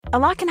A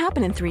lot can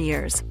happen in 3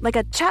 years, like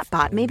a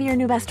chatbot may be your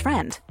new best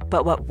friend.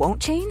 But what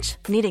won't change?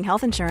 Needing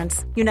health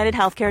insurance. United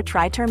Healthcare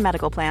Tri-Term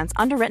Medical Plans,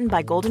 underwritten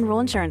by Golden Rule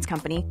Insurance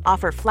Company,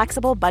 offer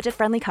flexible,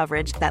 budget-friendly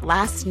coverage that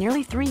lasts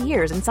nearly 3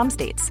 years in some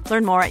states.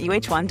 Learn more at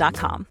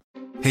uh1.com.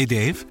 Hey,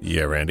 Dave.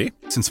 Yeah, Randy.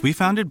 Since we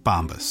founded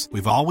Bombas,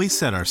 we've always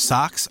said our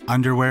socks,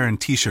 underwear, and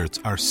T-shirts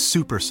are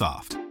super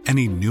soft.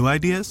 Any new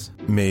ideas?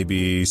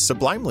 Maybe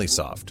sublimely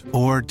soft.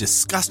 Or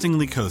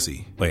disgustingly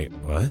cozy. Wait,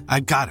 what? I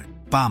got it.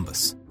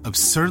 Bombas.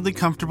 Absurdly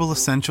comfortable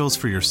essentials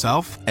for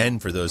yourself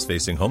and for those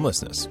facing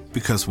homelessness.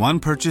 Because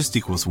one purchased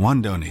equals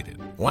one donated.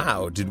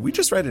 Wow, did we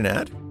just write an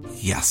ad?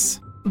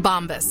 Yes.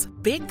 Bombas.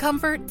 Big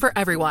comfort for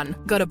everyone.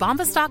 Go to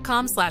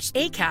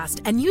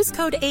bombas.com/ACAST and use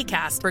code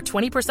ACAST for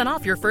 20%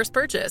 off your first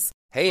purchase.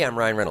 Hey, I'm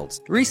Ryan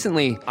Reynolds.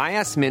 Recently, I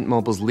asked Mint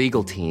Mobile's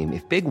legal team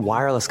if big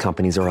wireless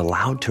companies are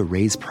allowed to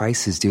raise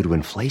prices due to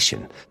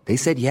inflation. They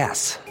said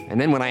yes.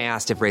 And then when I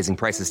asked if raising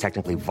prices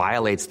technically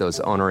violates those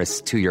onerous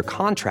two-year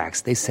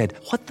contracts, they said,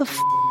 "What the f***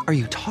 are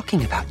you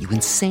talking about, you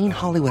insane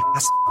Hollywood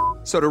ass?"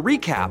 So to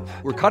recap,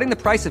 we're cutting the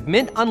price of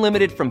Mint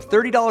Unlimited from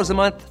 $30 a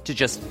month to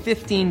just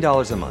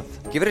 $15 a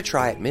month. Give it a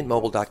try at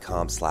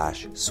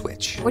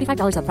mintmobile.com/switch.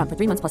 $45 up front for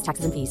 3 months plus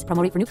taxes and fees.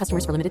 Promo rate for new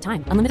customers for limited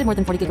time. Unlimited more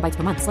than 40 gigabytes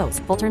per month. Slows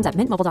full terms at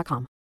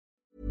mintmobile.com.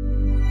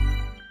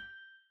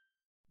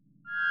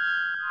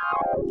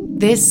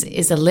 This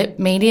is a Lip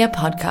Media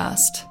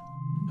podcast.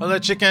 Hello,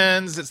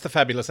 chickens. It's the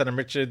fabulous Adam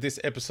Richard. This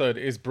episode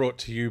is brought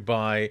to you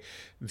by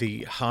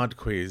the Hard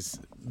Quiz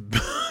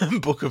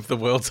book of the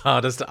world's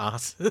hardest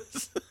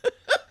asses.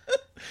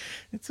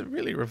 It's a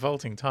really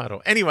revolting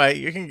title. Anyway,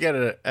 you can get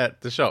it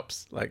at the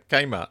shops, like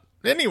Kmart,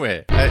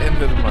 anywhere at the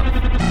end of the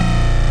month.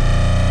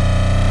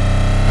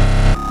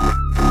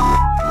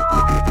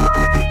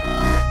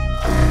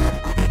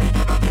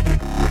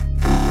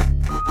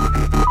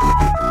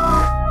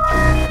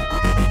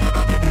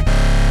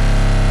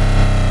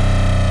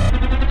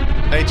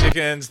 Hey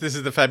chickens, this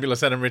is the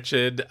fabulous Adam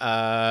Richard.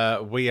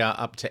 We are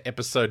up to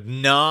episode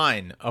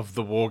 9 of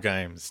the War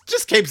Games.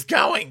 Just keeps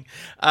going.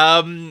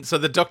 So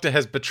the Doctor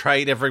has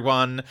betrayed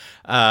everyone,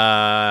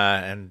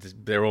 and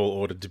they're all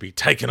ordered to be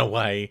taken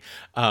away.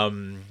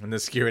 And the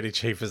security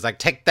chief is like,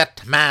 "Take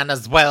that man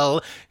as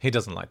well." He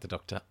doesn't like the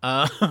Doctor.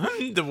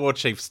 The war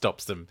chief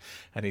stops them,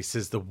 and he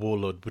says the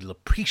warlord will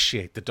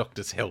appreciate the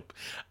Doctor's help.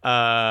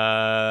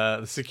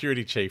 The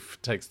security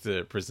chief takes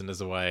the prisoners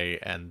away,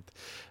 and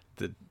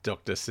the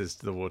Doctor says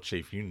to the war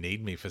chief, "You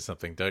need me for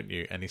something, don't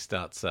you?" And he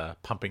starts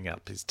pumping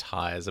up his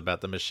tires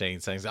about the machine,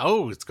 saying,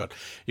 "Oh,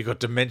 you've got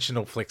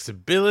dimensional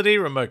flexibility,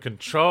 remote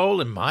control.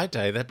 In my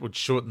day, that would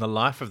shorten the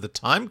life of the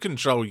time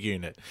control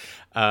unit."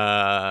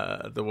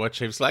 The war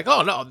chief's like,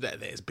 "Oh no,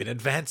 there's been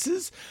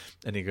advances,"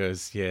 and he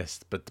goes,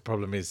 "Yes, but the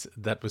problem is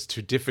that was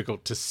too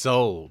difficult to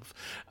solve."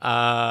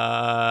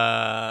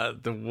 The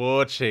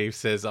war chief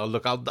says, "Oh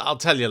look, I'll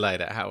tell you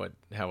later how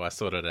I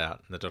sorted it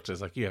out." And the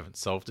Doctor's like, "You haven't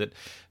solved it.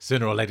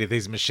 Sooner or later,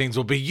 these machines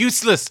will be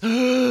useless."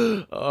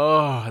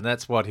 Oh, and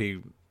that's what he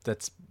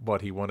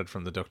wanted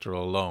from the Doctor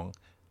all along.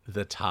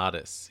 The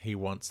TARDIS. He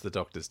wants the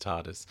Doctor's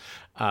TARDIS.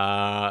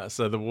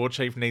 So the war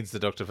chief needs the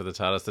Doctor for the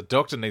TARDIS. The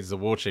Doctor needs the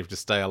war chief to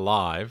stay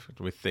alive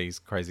with these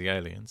crazy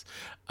aliens.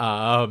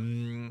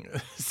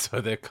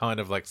 So they're kind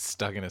of like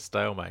stuck in a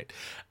stalemate.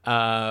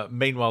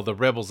 Meanwhile, the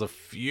rebels are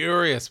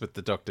furious with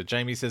the Doctor.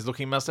 Jamie says, "Look,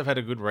 he must have had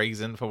a good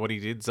reason for what he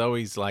did."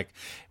 Zoe's like,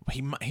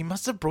 he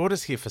must have brought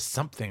us here for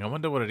something. I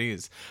wonder what it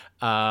is.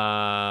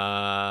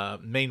 Meanwhile,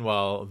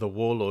 the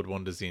warlord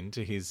wanders in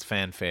to his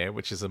fanfare,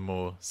 which is a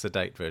more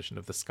sedate version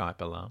of the Skype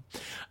alarm.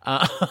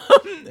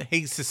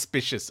 He's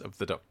suspicious of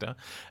the Doctor,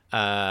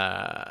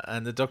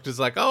 and the Doctor's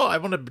like, "Oh,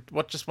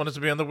 just wanted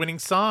to be on the winning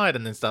side,"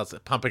 and then starts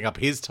pumping up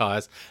his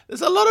tires.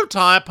 There's a lot of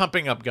tire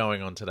pumping up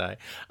going on today.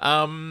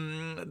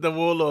 The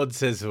warlord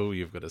says, "Oh,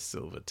 you've got a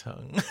silver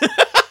tongue."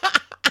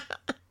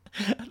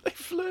 Are they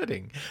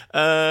flirting?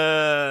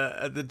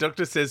 The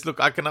Doctor says,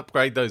 "Look, I can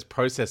upgrade those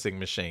processing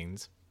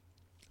machines,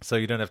 so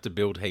you don't have to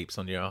build heaps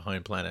on your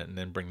home planet and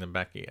then bring them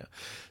back here."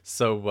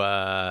 So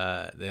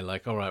they're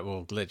like, "All right,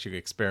 we'll let you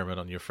experiment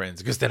on your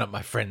friends," because they're not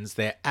my friends,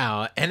 they're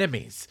our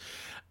enemies.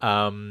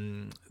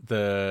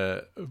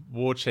 The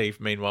war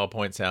chief, meanwhile,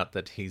 points out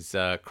that he's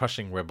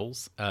crushing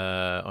rebels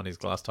on his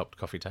glass-topped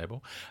coffee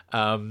table.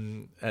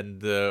 And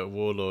the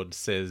warlord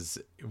says,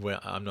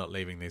 "Well, I'm not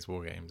leaving these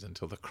war games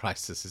until the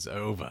crisis is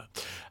over."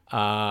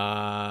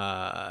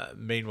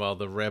 Meanwhile,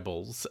 the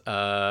rebels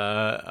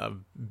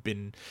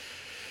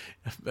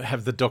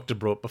have the Doctor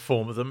brought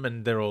before them,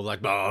 and they're all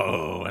like,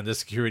 "Oh!" And the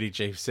security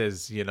chief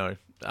says,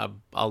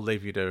 "I'll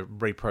leave you to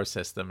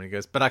reprocess them." And he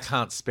goes, "But I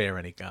can't spare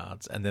any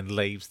guards," and then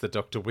leaves the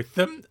Doctor with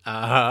them.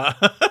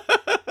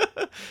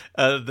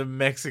 The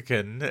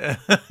Mexican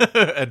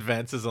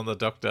advances on the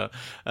Doctor,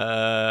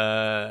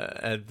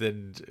 and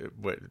then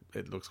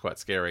it looks quite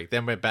scary.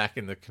 Then we're back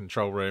in the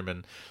control room,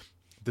 and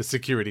the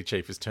security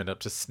chief has turned up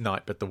to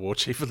snipe at the war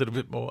chief a little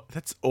bit more.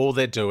 That's all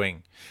they're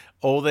doing.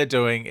 All they're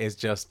doing is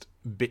just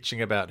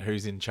bitching about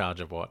who's in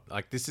charge of what.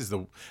 Like, this is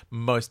the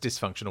most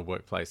dysfunctional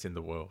workplace in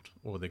the world,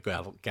 or the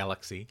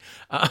galaxy.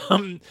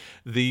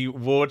 The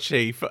war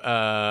chief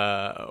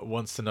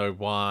wants to know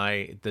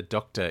why the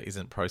doctor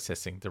isn't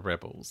processing the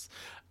rebels.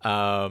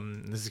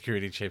 The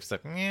security chief's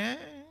like, yeah.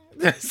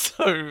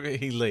 So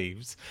he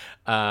leaves.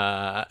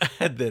 And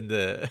then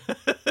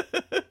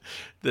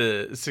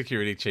the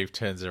security chief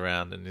turns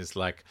around and is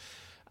like,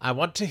 I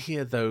want to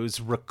hear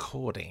those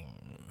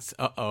recordings.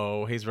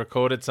 Uh-oh, he's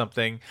recorded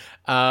something.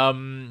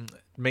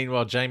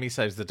 Meanwhile, Jamie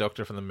saves the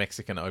doctor from the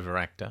Mexican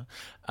overactor.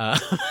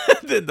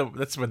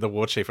 That's when the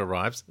war chief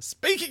arrives.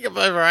 Speaking of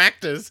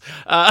overactors,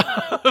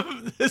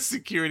 the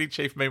security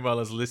chief, meanwhile,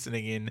 is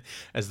listening in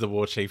as the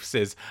war chief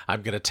says,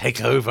 I'm going to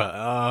take over.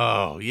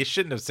 Oh, you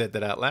shouldn't have said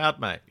that out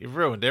loud, mate. You've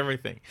ruined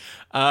everything.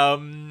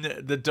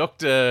 The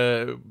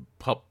doctor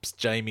pops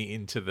Jamie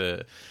into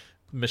the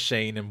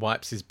machine and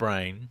wipes his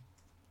brain.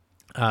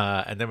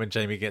 And then when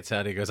Jamie gets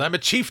out, he goes, I'm a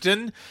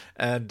chieftain,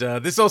 and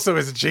this also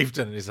is a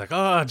chieftain. And he's like,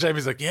 oh,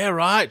 Jamie's like, yeah,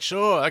 right,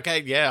 sure,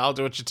 okay, yeah, I'll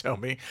do what you tell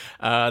me.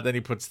 Then he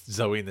puts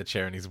Zoe in the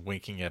chair and he's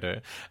winking at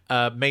her.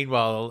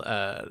 Meanwhile,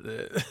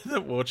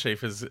 the war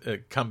chief has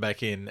come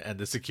back in, and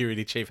the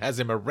security chief has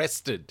him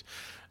arrested,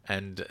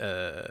 and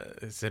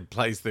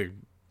plays the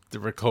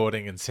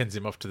recording and sends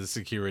him off to the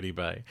security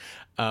bay.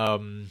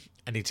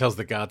 And he tells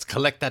the guards,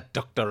 collect that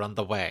doctor on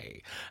the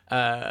way.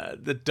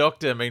 The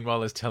doctor,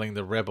 meanwhile, is telling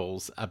the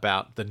rebels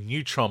about the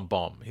neutron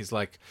bomb. He's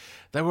like,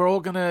 they were all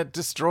going to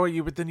destroy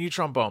you with the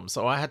neutron bomb,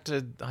 so I had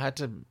to,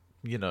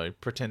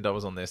 pretend I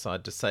was on their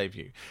side to save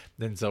you.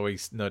 Then Zoe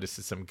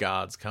notices some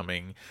guards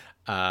coming.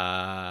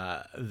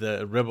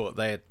 The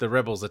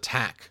rebels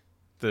attack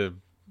the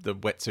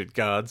wetsuit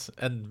guards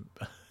and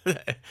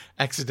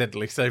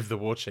accidentally save the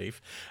war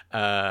chief,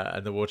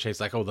 and the war chief's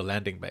like, oh, the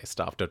landing base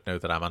staff don't know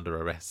that I'm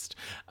under arrest,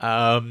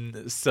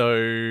 so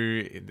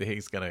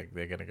they're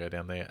gonna go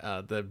down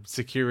there. The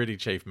security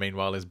chief,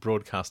 meanwhile, is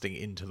broadcasting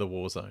into the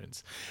war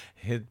zones,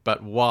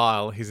 but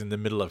while he's in the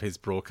middle of his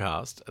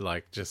broadcast,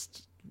 like,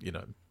 just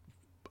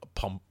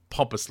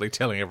pompously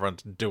telling everyone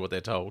to do what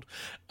they're told,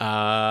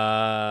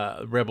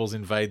 rebels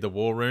invade the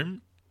war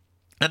room.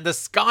 And the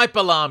Skype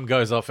alarm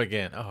goes off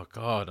again. Oh,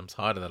 God, I'm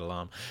tired of that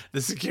alarm.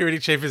 The security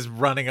chief is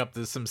running up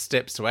some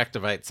steps to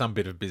activate some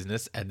bit of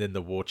business, and then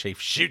the war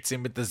chief shoots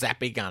him with the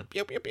zappy gun.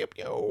 Pew, pew, pew,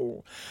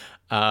 pew.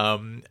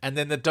 And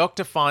then the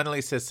doctor finally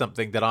says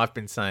something that I've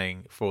been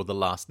saying for the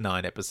last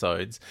 9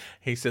 episodes.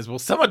 He says, will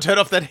someone turn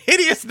off that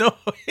hideous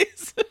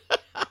noise?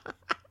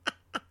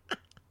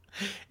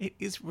 It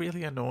is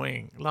really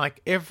annoying.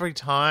 Like, every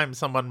time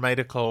someone made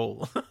a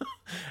call,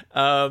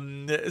 so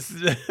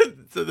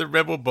the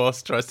rebel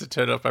boss tries to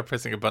turn it off by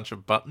pressing a bunch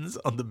of buttons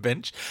on the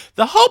bench.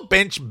 The whole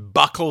bench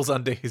buckles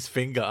under his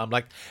finger. I'm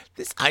like,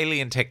 this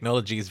alien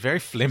technology is very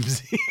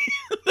flimsy.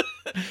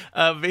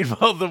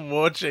 Meanwhile, the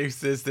war chief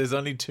says there's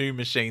only 2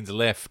 machines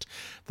left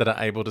that are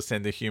able to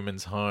send the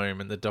humans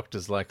home, and the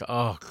doctor's like,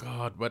 oh,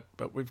 God, but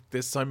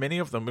there's so many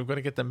of them. We've got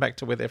to get them back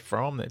to where they're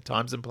from, their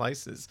times and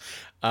places.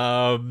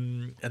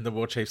 And the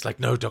war chief's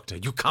like, no, doctor,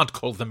 you can't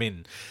call them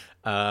in.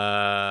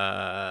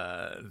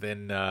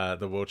 Then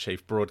the war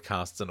chief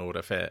broadcasts an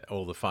order for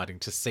all the fighting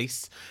to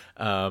cease.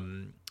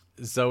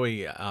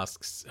 Zoe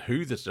asks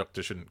who the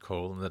doctor shouldn't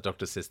call, and the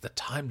doctor says, the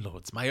Time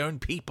Lords, my own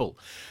people.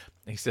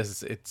 He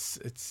says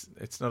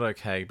it's not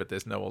okay, but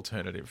there's no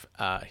alternative.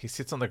 He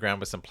sits on the ground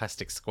with some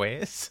plastic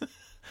squares,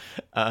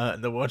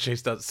 and the war chief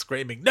starts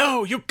screaming,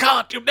 no, you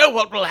can't, you know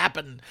what will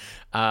happen.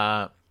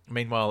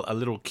 Meanwhile, a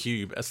little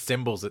cube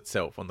assembles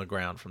itself on the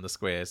ground from the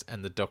squares,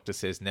 and the doctor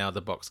says now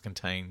the box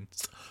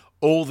contains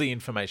all the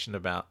information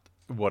about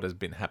what has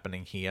been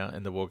happening here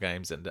in the war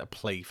games and a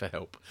plea for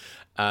help.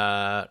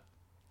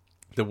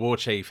 The war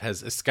chief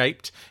has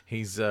escaped.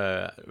 He's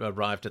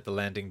arrived at the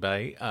landing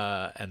bay,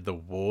 and the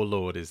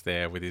warlord is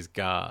there with his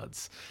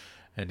guards.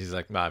 And he's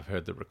like, I've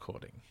heard the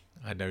recording.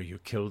 I know you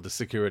killed the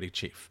security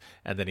chief.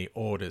 And then he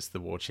orders the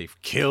war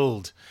chief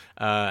killed.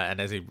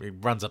 And as he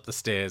runs up the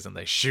stairs and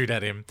they shoot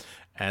at him,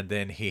 and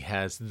then he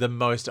has the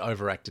most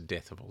overacted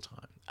death of all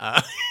time.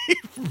 He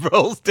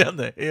rolls down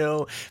the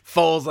hill,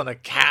 falls on a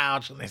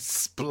couch, and there's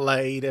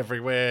splayed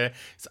everywhere.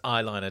 His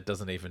eyeliner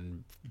doesn't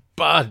even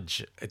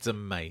budge. It's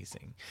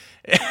amazing.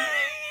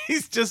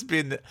 He's just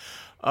been...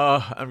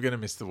 Oh, I'm going to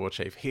miss the war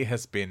chief. He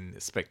has been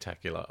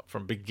spectacular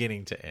from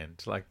beginning to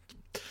end. Like,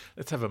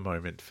 let's have a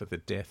moment for the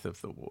death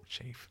of the war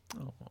chief.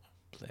 Oh,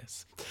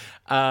 bless.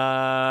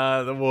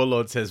 The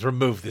warlord says,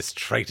 remove this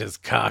traitor's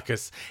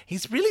carcass.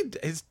 He's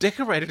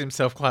decorated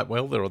himself quite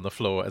well there on the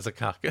floor as a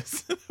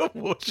carcass. The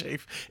war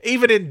chief,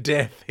 even in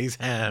death, he's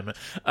ham.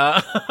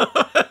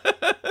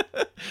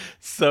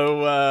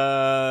 So,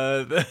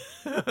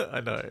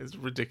 I know, it's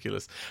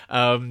ridiculous.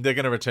 They're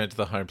going to return to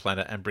the home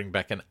planet and bring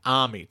back an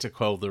army to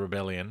quell the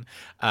rebellion,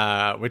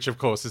 which, of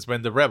course, is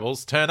when the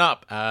rebels turn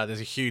up. There's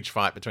a huge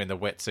fight between the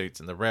wetsuits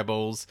and the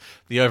rebels.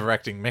 The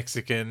overacting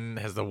Mexican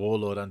has the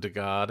warlord under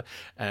guard,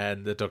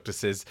 and the doctor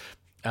says,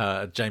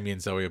 Jamie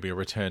and Zoe will be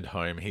returned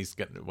home.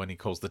 When he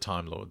calls the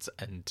Time Lords,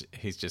 and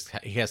he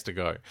has to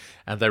go,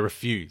 and they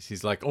refuse.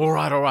 He's like, all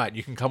right,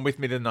 you can come with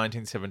me to the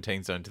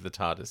 1917 zone, to the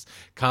TARDIS.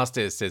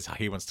 Carstairs says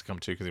he wants to come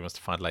too because he wants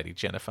to find Lady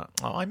Jennifer.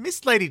 Oh, I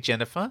missed Lady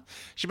Jennifer.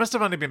 She must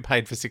have only been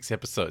paid for 6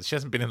 episodes. She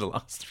hasn't been in the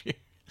last few.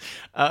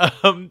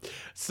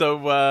 So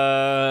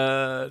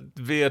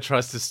Via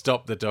tries to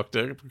stop the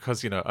Doctor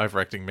because,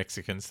 overacting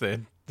Mexicans, they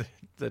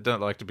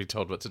don't like to be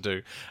told what to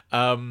do.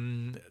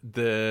 The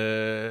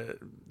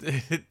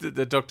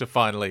Doctor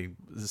finally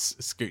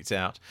scoots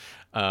out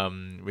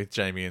with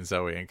Jamie and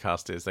Zoe and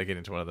Carstairs. They get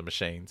into one of the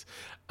machines,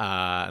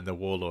 and the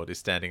Warlord is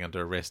standing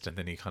under arrest, and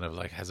then he kind of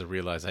like has a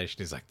realization.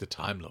 He's like, the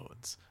Time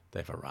Lords,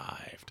 they've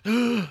arrived.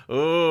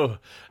 Oh,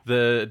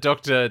 the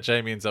Doctor,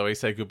 Jamie and Zoe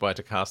say goodbye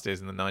to Carstairs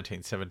in the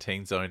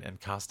 1917 zone, and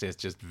Carstairs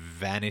just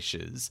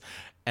vanishes.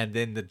 And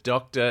then the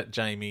Doctor,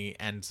 Jamie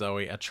and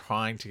Zoe are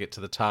trying to get to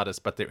the TARDIS,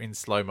 but they're in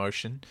slow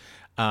motion.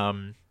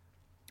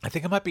 I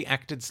think it might be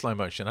acted slow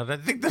motion. I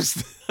don't think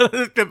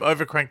they've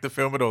overcranked the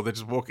film at all. They're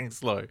just walking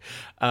slow.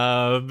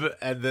 And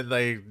then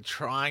they're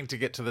trying to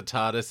get to the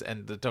TARDIS,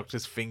 and the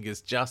Doctor's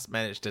fingers just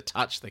manage to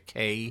touch the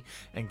key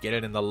and get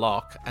it in the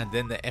lock, and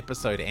then the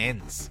episode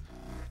ends.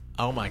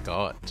 Oh my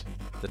God.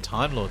 The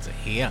Time Lords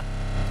are here.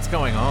 What's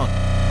going on?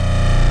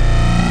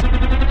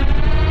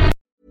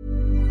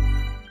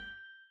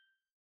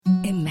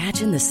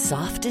 Imagine the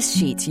softest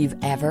sheets you've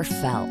ever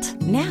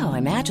felt. Now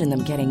imagine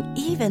them getting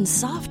even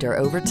softer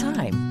over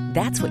time.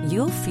 That's what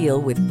you'll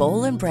feel with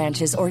Boll &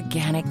 Branch's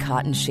organic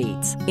cotton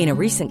sheets. In a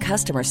recent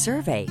customer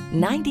survey,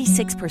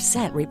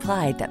 96%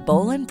 replied that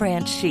Boll &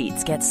 Branch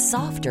sheets get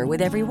softer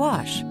with every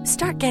wash.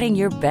 Start getting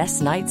your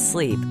best night's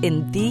sleep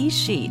in these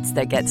sheets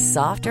that get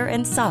softer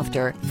and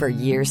softer for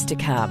years to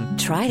come.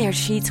 Try their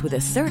sheets with a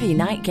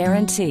 30-night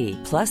guarantee.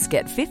 Plus,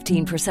 get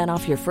 15%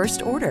 off your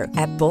first order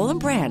at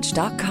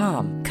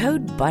bollandbranch.com.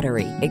 Code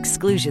BUTTERY.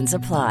 Exclusions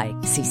apply.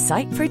 See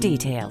site for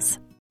details.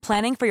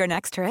 Planning for your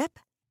next trip?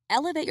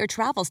 Elevate your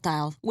travel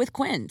style with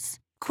Quince.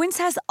 Quince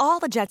has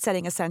all the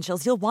jet-setting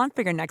essentials you'll want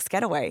for your next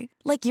getaway,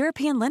 like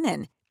European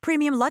linen,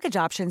 premium luggage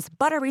options,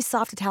 buttery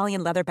soft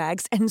Italian leather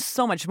bags, and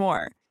so much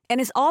more.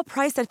 And is all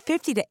priced at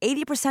 50 to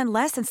 80%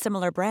 less than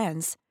similar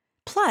brands.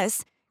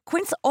 Plus,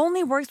 Quince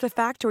only works with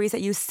factories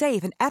that use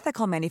safe and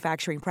ethical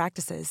manufacturing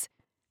practices.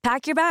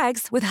 Pack your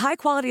bags with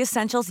high-quality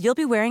essentials you'll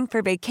be wearing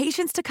for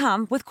vacations to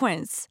come with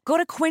Quince. Go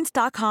to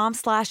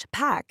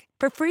quince.com/pack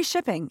for free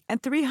shipping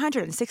and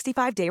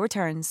 365-day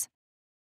returns.